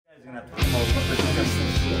It's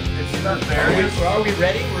not there. So are we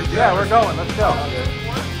ready? Yeah, we're going. Let's go.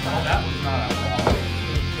 That was not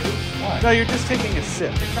alcohol. No, you're just taking a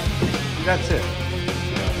sip. That's it.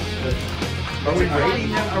 Are we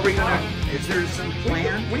rating them? Are we gonna? Is there some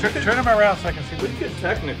plan? Turn them around so I can see. We could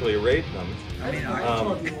technically rate them. I mean,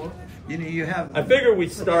 you know, you have. I figure we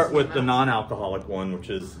start with the non-alcoholic one, which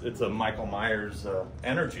is it's a Michael Myers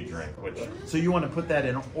energy drink. Which So you want to put that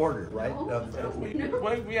in order, right? well,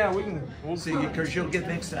 yeah, we can. We'll See, because you'll get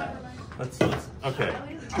mixed up. Let's okay.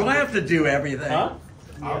 You'll have to do everything. Huh?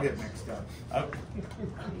 I'll get mixed up.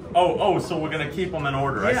 Oh, so we're gonna keep them in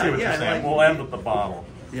order. I see what you're saying. We'll end with the bottle.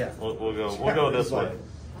 Yeah. We'll go this way.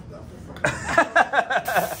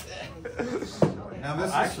 Now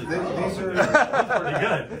this Actually, these are pretty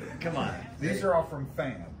good. Come on. these are all from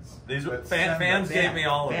fans. These are fans gave me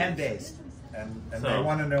all of Fan these. based. And So- they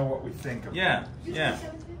want to know what we think of them. Yeah.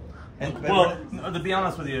 And Well, to be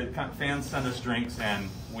honest with you, fans send us drinks, and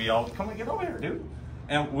we all come and get over here, dude.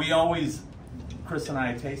 And we always, Chris and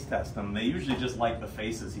I taste test them. They usually just like the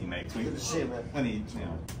faces he makes when he, you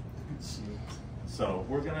know. So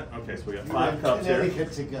we're gonna. Okay, so we got 5 cups here.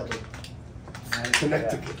 Together.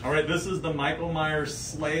 Connecticut. All right, this is the Michael Myers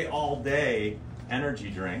Slay All Day energy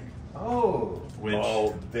drink. Oh. Which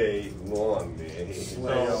all day long, man.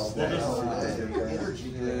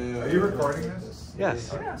 Are you recording this?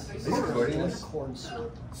 Yes. Recording this?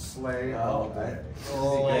 Slay all day.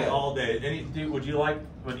 Slay All Day. Would you like?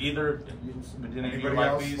 Would any of you Anybody like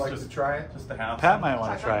else these? like Just to try it? Just to have. Pat some? might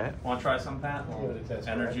want to try it. Want to try some, Pat?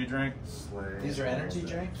 Energy drink. Slay. these are energy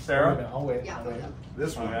drinks. Sarah. I'll wait.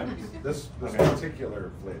 This one. Okay. This Okay.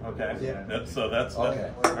 particular flavor. Okay. Yeah. That's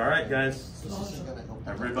Okay. all right, guys.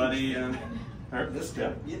 Everybody, this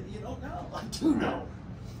guy. You don't know.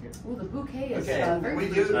 Well, the bouquet is Okay. very We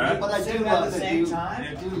pretty. do. All right. But I do Sing love at the that same you. time.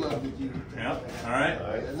 I do love that you. Yep. All right.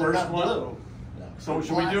 And they're First not one. blue. So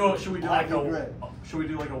should we do like Black and gray.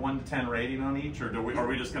 a 1 to 10 rating on each, or are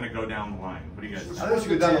we just going to go down the line? What do you guys I think? think we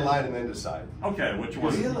should go down the line and then decide. Okay, which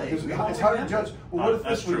one? Really? Because it's hard to judge. Well, what if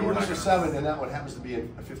That's this one true, we're was not a gonna- 7 and that one happens to be a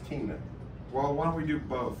 15 then? Well, why don't we do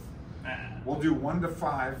both? We'll do 1 to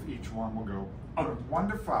 5 each one. We'll go Okay. 1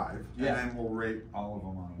 to 5, Yeah. and then we'll rate all of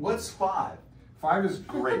them on. What's 5? 5 is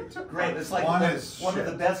great. Great. It's like One one, is one of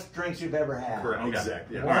shit. the best drinks you've ever had. Correct. Okay.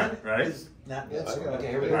 Exactly. Yeah. All right. Right. Is not, Yes. okay,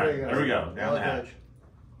 here we All go. right. There we go. Down the Okay. hatch.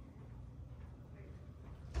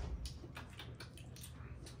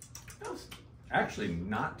 That was actually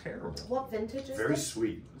not terrible. What vintage is Very this?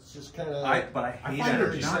 sweet. It's just kind of. But I hate find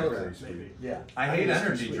energy it Not drinks. very sweet. Yeah. I hate It's too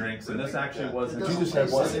energy sweet. drinks, and this actually wasn't. It You doesn't just had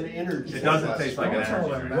taste one. like an energy. It doesn't taste like an Don't tell energy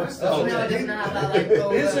them drink. that. That's No, it okay. doesn't have that like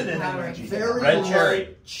gold Is it an powering. energy? Very Red light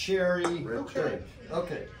cherry. cherry Red drink.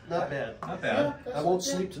 Okay, not bad. Not bad. I won't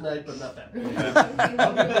sleep tonight, but not bad.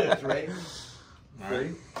 I'll give it a 3.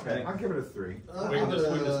 3? Okay. I'll give it a 3. We can just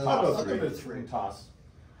toss. I'll give it a 3. Toss.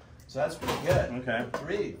 So that's pretty good. Okay.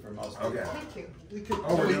 3 for most people. Okay. Thank you. We could.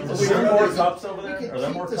 Oh, we're we doing could- the Are there same. more cups over We there? could Are there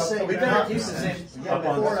keep more the cups same- over We there? better keep the same. Up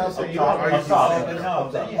on Pour it out up so you top. don't- Up top. But no,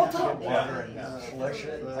 then you have to get Yeah. water and selection.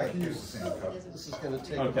 I can use the same cup. This is going to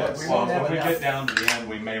take. Okay. We Well, won't have if we enough. get down to the end,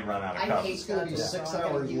 we may run out of I cups. hate It's gonna be that. 6 I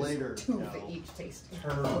gotta hours use later. 2 for each tasting.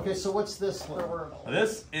 Okay, so what's this one?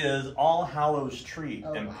 This is All Hallows Treat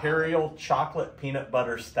Imperial Chocolate Peanut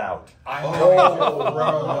Butter Stout. I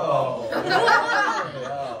Oh,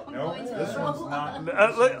 Nope, this one's not.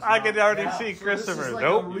 Look, I can already see Christopher.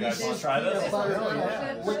 Nope. You guys want to try this?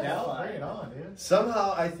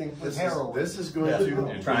 Somehow I think this is going to You're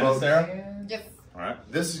trying to, promote. Sarah? Yes. All right.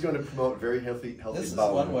 This is going to promote very healthy This is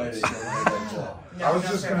bowel one way movements. to I was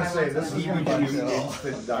just going to say, this is going to give you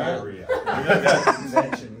instant diarrhea.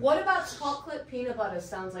 What about chocolate peanut butter?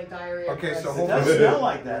 Sounds like diarrhea. Okay, so It hold does on. smell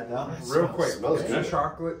like that, though. Real quick, smells good.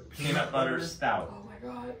 chocolate Peanut butter stout. Oh my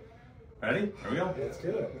god. Ready? Here we go. It's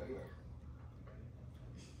good.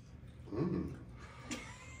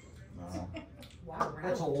 Wow.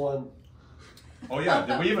 That's a 1. Oh yeah.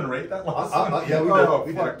 Did we even rate that last one? Yeah, we did. Oh,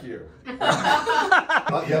 We fuck did. you.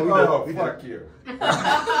 Yeah, we Oh, did. fuck you.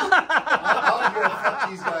 I'm going to fuck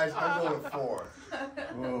these guys. I'm going with 4.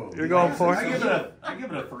 You're going for I it?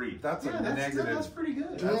 give it a 3. That's a negative. That's pretty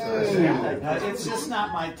good. It's just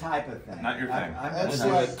not my type of thing. Not your thing. I'm That's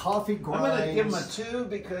gonna like coffee I'm going to give him a grinds. 2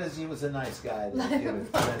 because he was a nice guy.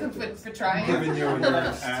 For trying. Giving you an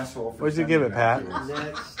asshole. For What'd you give it, Pat?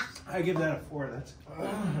 Next. I give that a 4. That's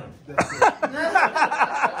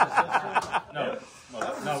No.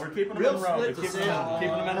 Well, No, we're keeping them Real in a row. We're split keeping decision.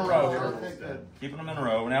 them in a row. Keeping them in a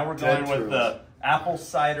row. Now we're going with the apple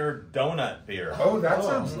cider donut beer. Oh, that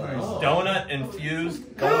sounds nice. Donut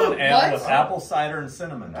infused golden ale What? with apple cider and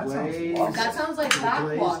cinnamon. That sounds awesome. That sounds like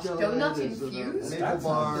backwash. Donut infused? Maple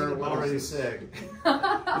bar, already sick.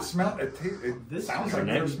 It smells. It sounds like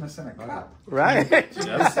Name. Christmas in a cup. Right. It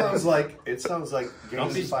sounds like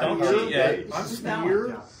Don't be gamified don't cheat yet. I'm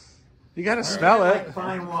smelling. You gotta smell it. Like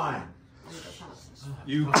fine wine.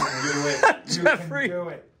 You can do it. You Jeffrey. can do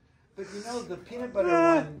it. But you know, the peanut butter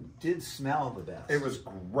one did smell the best. It was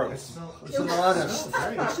gross. It's an honest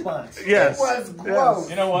response. Yes. It was gross.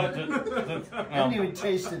 You know what? Didn't even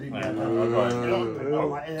taste it again.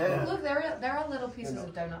 Look, there are little pieces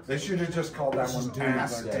of donuts. They should have just called that one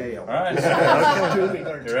Ass Dale. All right.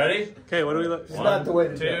 You ready? Okay, what do we look? It's not the way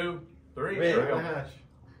to do it. 2, 3. Here we go.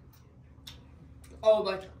 Oh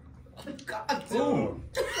my God. Ooh.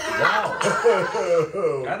 Wow.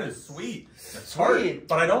 That is sweet. It's hard,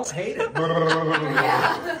 but I don't hate it.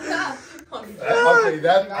 Yeah. Okay,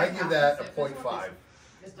 that I give that a 0.5.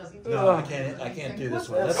 This doesn't No, I can't do this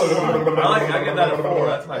one. That's I give that a 4.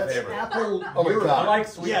 That's my That's favorite. apple Oh my urine. I god. like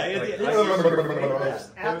sweet. Yeah, That's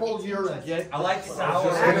apple urine. I like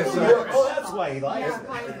sour. Oh, that's why he likes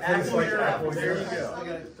it. Tastes like apple There you urine. go.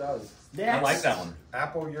 It does. I like that one.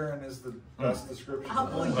 Apple urine is the best description. Are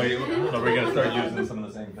we going to start using some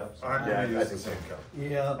of the same cups? I'm Yeah, gonna I use think the same cup.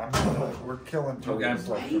 Yeah. We're killing two Okay. left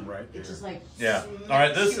and right here. It's just like. Yeah. All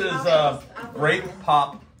right. This is grape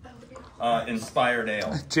pop inspired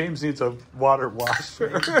ale. James needs a water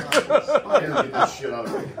washer. I'm gonna get this shit out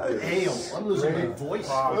of me. Ale. I'm losing my voice.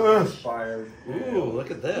 Pop inspired. Ooh,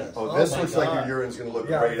 look at this. Oh, this Oh my looks like God. your urine's gonna look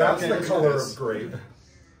Yeah, great. that's out the next to color this. of grape.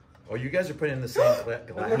 Oh, you guys are putting in the same glass.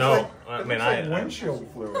 No, I It mean looks like windshield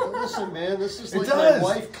fluid. Listen, man, this is It like does. my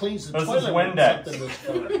wife cleans the This is toilet with Windex. something this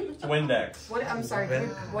color. It's Windex. What? I'm sorry.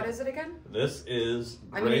 What is it again? This is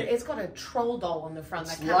I mean, grape. it's got a troll doll on the front.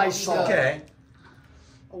 That can't Lysol. be good. Okay.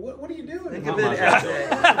 What are you doing? Think Not of it much. as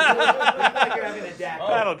like you're having a dad.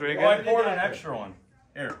 That'll drink Oh, I it. poured an extra one.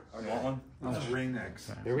 Here, you want one? That's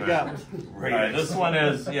Rain-X. Here we go. All right, this one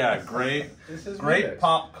is grape Windex.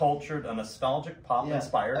 pop cultured, a nostalgic pop Yeah.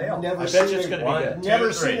 inspired I've ale. never I bet seen you it's a- gonna be One, good. two,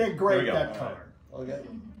 Never three. seen a Here grape we go. that color. Okay.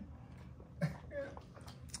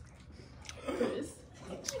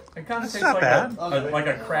 It kind of It's tastes not like bad. like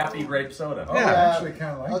a crappy grape soda. Oh, I actually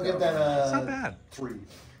kind of like I'll that. give that It's not a bad. 3.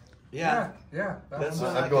 Yeah, yeah. That That's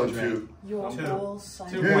one's- I'm going to. Your Two. whole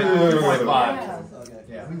side. 2.5. Okay.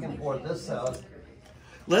 Yeah. We can pour this out.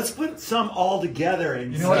 Let's put some all together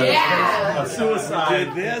and You know what? Yeah. A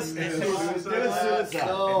suicide. do this and do suicide.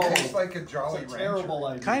 No. It tastes like a Jolly It's a Rancher. terrible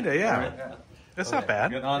idea. Kinda, yeah. Yeah. It's not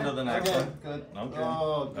bad. Get on to the next Okay, one. good. Okay.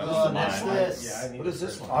 Oh, That good. was What's mine. this? What is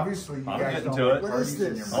this one? Obviously, you I'm guys getting don't to like it. What parties is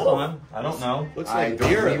in this? your Hold on. I don't know. Looks I like don't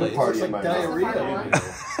beer at even least. party It's in my like mouth. diarrhea.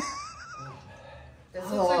 This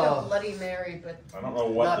looks like a Bloody Mary, but I don't know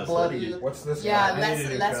what Not this bloody. is. What's this yeah, one?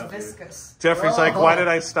 less viscous. Jeffrey's like, why did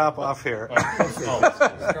I stop off here? It's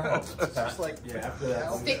like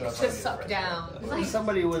Stick to suck down. like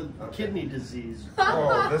somebody with kidney disease.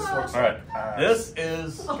 Oh, this looks All right. like This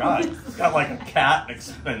is God. It's got like a cat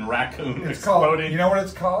and raccoon It's called, exploding. you know what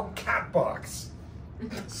it's called? Cat Box.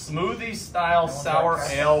 Smoothie style sour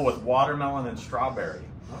ale with watermelon and strawberry.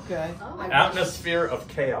 Okay. Oh my gosh. Atmosphere of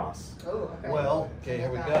chaos. Oh, okay. Well, Okay, here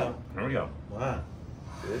we go. There we go. Wow.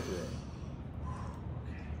 Good.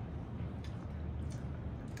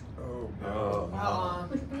 Oh, Wow.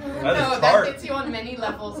 That is No, that tart. hits you on many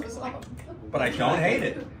levels as well. But I don't hate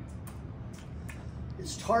it.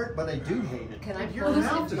 it's tart, but I do hate it. Can I Your pour this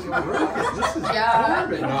mouth into is your gross. Yeah.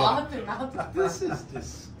 No. Mouth. This is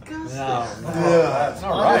disgusting. No, that's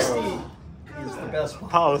all right. Honesty is the best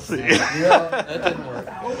one. Policy. that didn't work.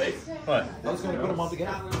 Oh wait. What? I was going to put them all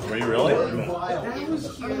together. Were you really? That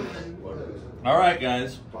was All right,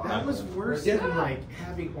 guys. That was worse than like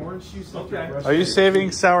having orange juice. Okay. Are you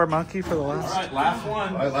saving Sour Monkey for the All last? right, last All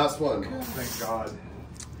one. right, last one. Thank God.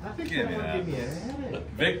 I think Give that me would that. give me a headache.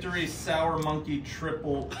 Victory Sour Monkey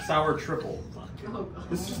Sour Triple.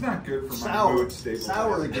 This is not good for my sour. mood stabilization.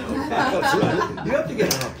 Sour again. You have to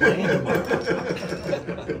get on a plane tomorrow.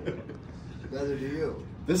 Neither do you.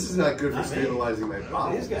 This is not good for Not me. stabilizing my He's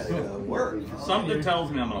bowels. got to work. Something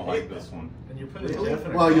tells me I'm gonna like this one. And you put it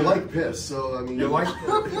definitely. Well, you like piss, so I mean. You like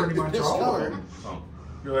pretty much This all of color. them. Oh.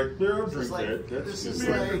 You're like, yeah, I'll This drink is like- that. this is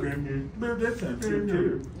beer, like- beer, beer, that's not good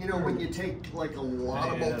too. You know when you take like a lot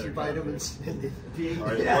of multivitamins and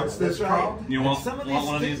What's this called? You want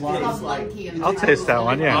one of these ones? I'll taste that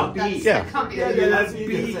one, yeah. Yeah. That's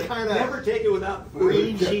B. Never take it without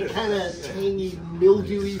Rangy, kind of tangy,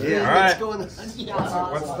 mildewy thing All right. that's going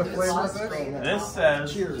on. What's the flavor of this? This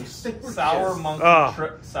says Cheers. sour monkey,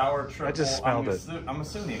 Oh. sour triple. I just smelled it. I'm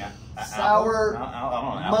assuming Sour I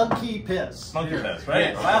don't know. monkey piss. Monkey piss,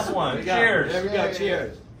 right? Last one. Cheers. There we go.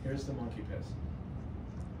 Cheers. Here's the monkey piss.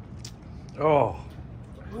 Oh.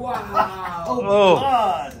 Wow. Oh.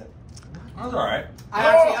 God. That's all right.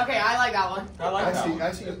 I like that one. I like that one.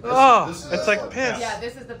 Actually, Oh, this is it's like piss. Yeah,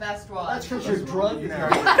 this is the best one. That's because you're drunk now.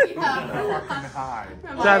 Fucking high.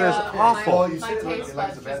 That is awful. Oh, you My said taste it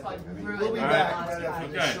like buds the just bad like thing. ruined We'll be my back last right after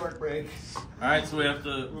time. this short break. All right, so we have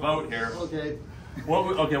to vote here. Okay. What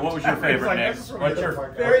was your favorite, Nick? What's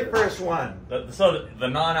your Very first one. so the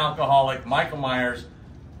non-alcoholic Michael Myers?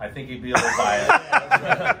 I think he'd be a little biased.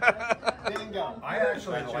 Bingo. I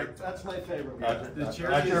actually like That's my favorite one. That's your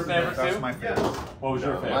favorite That's too? my favorite. What was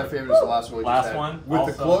your favorite? My favorite is the last one. we just Last had. one? With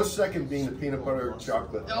Also- the close second being the peanut butter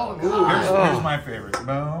chocolate. Oh, Here's my favorite.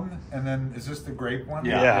 Boom, and then is this the grape one?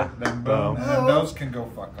 Yeah. Yeah. Then boom, and then those can go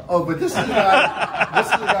fuck up. Oh, but this is the guy. This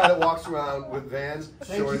is the guy that walks around with Vans,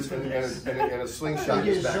 Thank shorts, you for and this. a slingshot in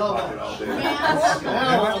his back so pocket much. all day.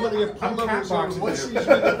 Now I'm going to get pulled over. So what's the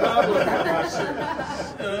problem?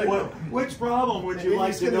 Which problem would you And like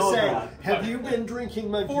he's to going to know say, about? have you been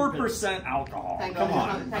drinking monkey piss? 4% alcohol. Thank Come you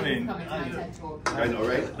on. Thank I you mean, for coming to my TED talk. I know,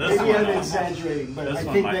 right? this Maybe I'm one, exaggerating, but I this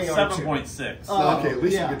one, think like they are too. 7.6 Okay, at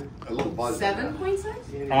least yeah. you get a little buzz.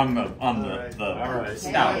 7.6? on the All right.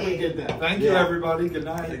 stout. We did that. Thank you, everybody. Good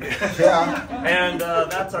night. Yeah. And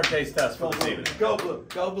that's our taste test for this evening. Go blue.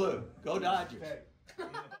 Go blue. Go Dodgers.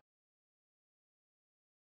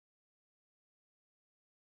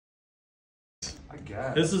 I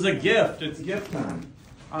guess. This is a gift. It's gift time.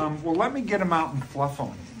 Well, let me get them out and fluff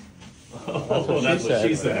them. Oh, that's what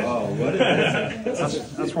she said. Oh, what is this?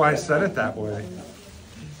 That's why I said it that way.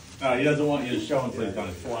 He doesn't want you to show until he's done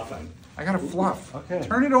fluffing. I gotta fluff. Okay.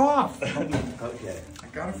 Turn it off. Okay. I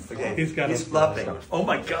gotta fluff. He's fluffing. Oh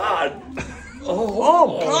my God.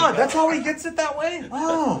 Oh God, that's how he gets it that way?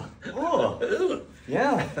 Oh. Oh.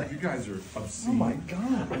 Yeah. You guys are obscene. Oh my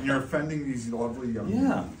God. And you're offending these lovely young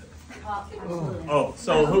Yeah. Absolutely. Oh,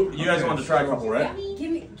 so who you guys want to try a couple, right?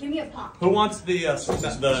 Give me a pop. Who wants the who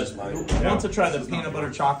wants to try the peanut butter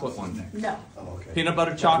chocolate one? No. Oh, okay. Peanut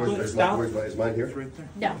butter chocolate Is stout? mine here?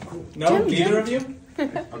 No. No, neither of you.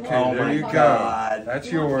 Okay, Oh there my you go. God. That's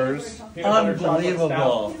yours. Peanut butter chocolate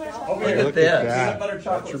Unbelievable. stout. Look here. at Look this. at Peanut that. butter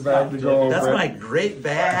chocolate That's your bag to stout. go over. That's my great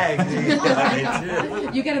bag.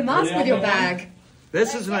 Dude. You get a mask with your bag.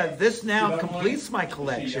 This now completes my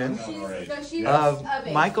collection of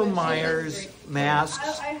Michael Myers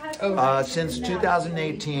masks since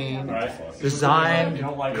 2018. Designed,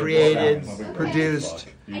 created, produced,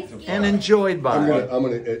 and enjoyed by I'm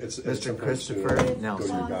gonna. It's Mr. Christopher Go to your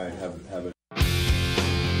Nelson. guy and have it.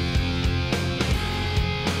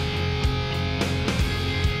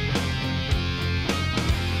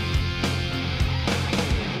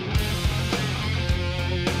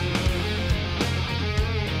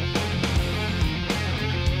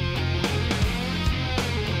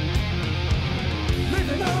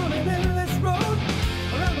 Living on an endless road,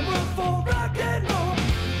 around the world for rock and roll.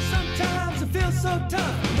 Sometimes it feels so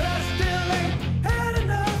tough, but I still ain't had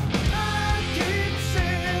enough. I keep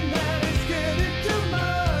saying that it's getting too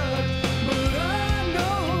much, but I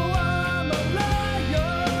know I'm a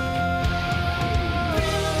liar.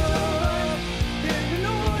 Feeling alright, hear the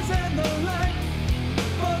noise and the light,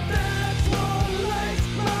 but that's what lights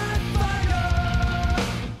my fire.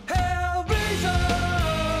 Hellraiser,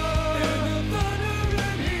 in the thunder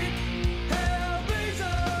and heat.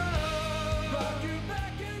 Hellraiser, rock you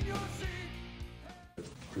back in your seat.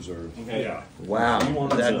 Preserved. Okay, yeah. Wow,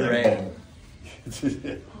 that great.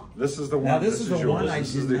 This is the one. Now, this is the yours. one I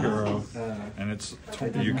This is did the hero, and it's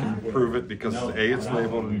you can prove it because A, it's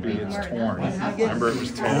labeled, and B, it's torn. Remember, it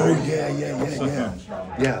was torn. Oh yeah.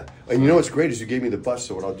 Yeah, and you know what's great is you gave me the bus.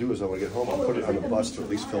 So what I'll do is when I get home, I'll put it on the bus to at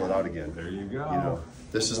least fill it out again. There you go. You know,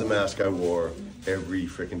 this is the mask I wore every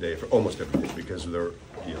freaking day for almost every day because there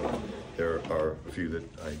are a few that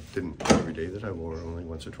I didn't every day that I wore only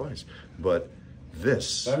once or twice. But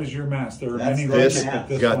this That is your mask. There are That's many. right. this like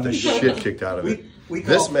this got one the is- shit kicked out of it. We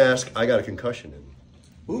This call- mask I got a concussion in.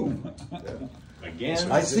 Ooh,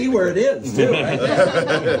 Again. I see where it is too. Right?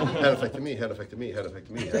 Had affected me. Had affected me. Had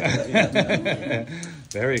affected me. Had affected me.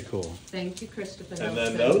 Very cool. Thank you, Christopher. And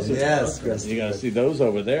then Nelson. those. Yes, You gotta see those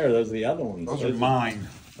over there. Those are the other ones. Those are mine.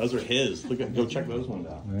 Those are his. Go check those ones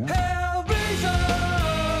out. Hellraiser,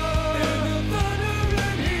 in the thunder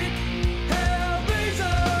and heat.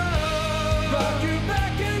 Hellraiser, rock you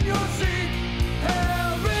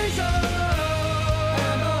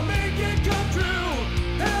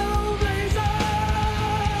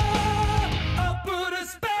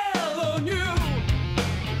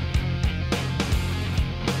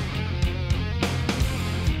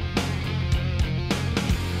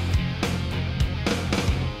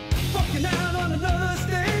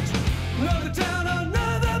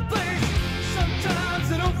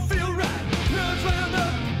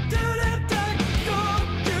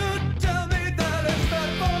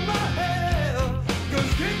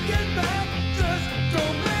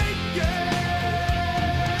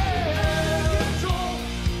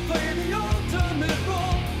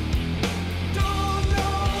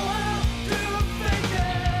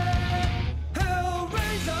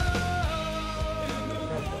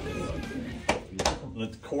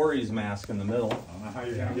Corey's mask in the middle. I don't know how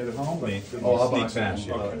you're gonna get it home, but Oh, I'll Sneak box it. past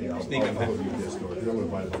you. Sneak I'll past. give you this door. I'm gonna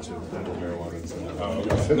buy a bunch of medical marijuana and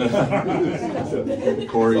stuff.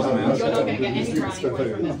 Corey's You're mask. not gonna get any brownie points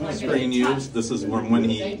from this. Screen used. This is when Thank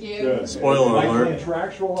he, you. spoiler Like alert,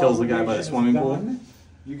 contractual kills the guy by the obligations swimming pool. done,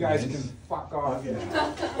 you guys can fuck off now.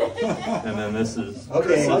 And then this is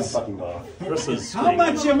Okay. Chris's How screen.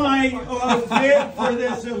 much am I bid for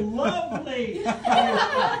this lovely?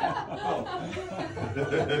 Look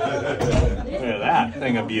at that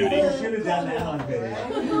thing of beauty. Should have done that on video.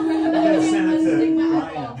 I'm gonna send it to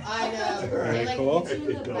Ryan. I know. Very Like, cool. each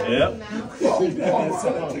of them have Yep. a mouth. Oh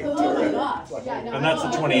my gosh. Yeah, no, And that's a I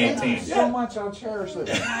love 2018. it. So much, I'll cherish it.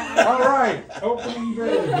 All right, opening bid.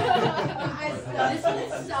 This one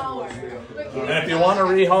is sour. And if you want a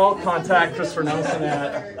rehaul, contact Christopher Nelson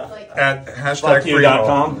At hashtag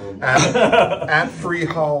fuckyou.com. At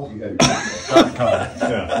freehaul.com.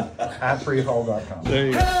 Yeah. At freehaul.com. There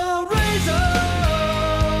you go. Hellraiser!